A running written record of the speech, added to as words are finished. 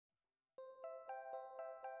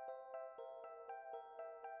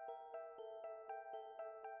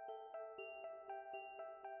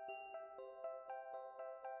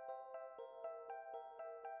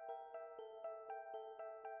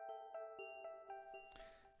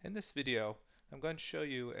In this video, I'm going to show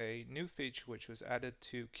you a new feature which was added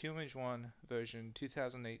to Qimage One version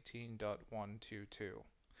 2018.122,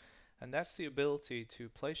 and that's the ability to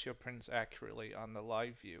place your prints accurately on the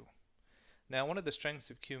live view. Now, one of the strengths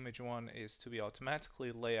of Qimage One is to be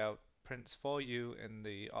automatically lay out prints for you in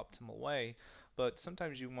the optimal way, but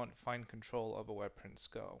sometimes you want fine control over where prints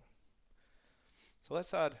go. So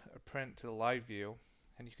let's add a print to the live view,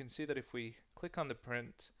 and you can see that if we click on the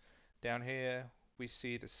print down here, we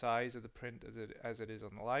see the size of the print as it is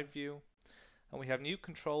on the live view, and we have new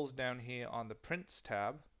controls down here on the prints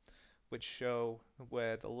tab which show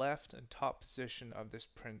where the left and top position of this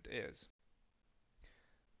print is.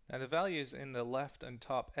 Now the values in the left and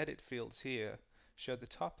top edit fields here show the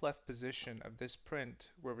top left position of this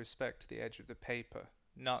print with respect to the edge of the paper,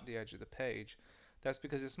 not the edge of the page. That's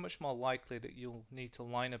because it's much more likely that you'll need to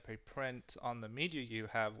line up a print on the media you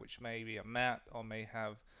have, which may be a matte or may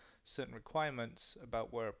have certain requirements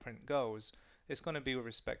about where a print goes. It's going to be with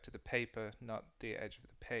respect to the paper, not the edge of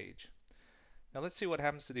the page. Now let's see what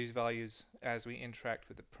happens to these values as we interact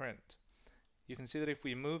with the print. You can see that if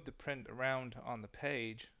we move the print around on the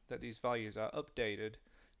page, that these values are updated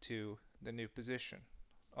to the new position.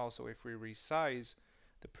 Also, if we resize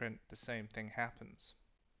the print, the same thing happens.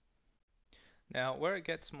 Now, where it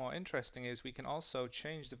gets more interesting is we can also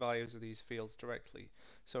change the values of these fields directly.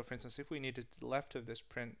 So for instance, if we needed the left of this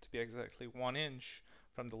print to be exactly 1 inch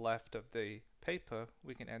from the left of the paper,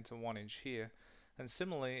 we can enter 1 inch here. And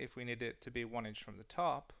similarly, if we need it to be 1 inch from the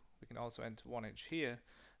top, we can also enter 1 inch here.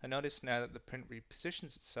 And notice now that the print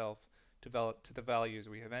repositions itself to the values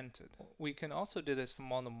we have entered. We can also do this for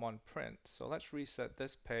more than one print. So let's reset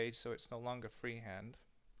this page so it's no longer freehand.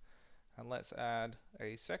 And let's add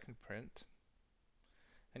a second print.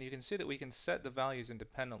 And you can see that we can set the values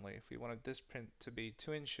independently. If we wanted this print to be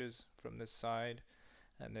 2 inches from this side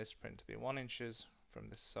and this print to be 1 inches from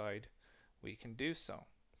this side, we can do so.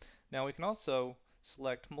 Now we can also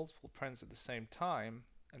select multiple prints at the same time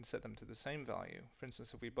and set them to the same value. For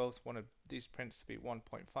instance, if we both wanted these prints to be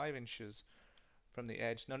 1.5 inches from the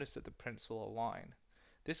edge, notice that the prints will align.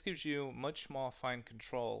 This gives you much more fine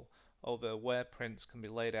control over where prints can be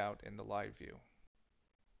laid out in the live view.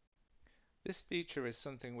 This feature is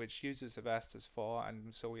something which users have asked us for,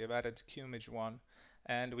 and so we have added to Qimage One,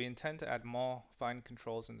 and we intend to add more fine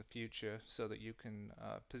controls in the future so that you can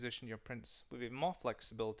position your prints with even more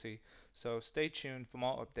flexibility. So stay tuned for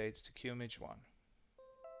more updates to Qimage One.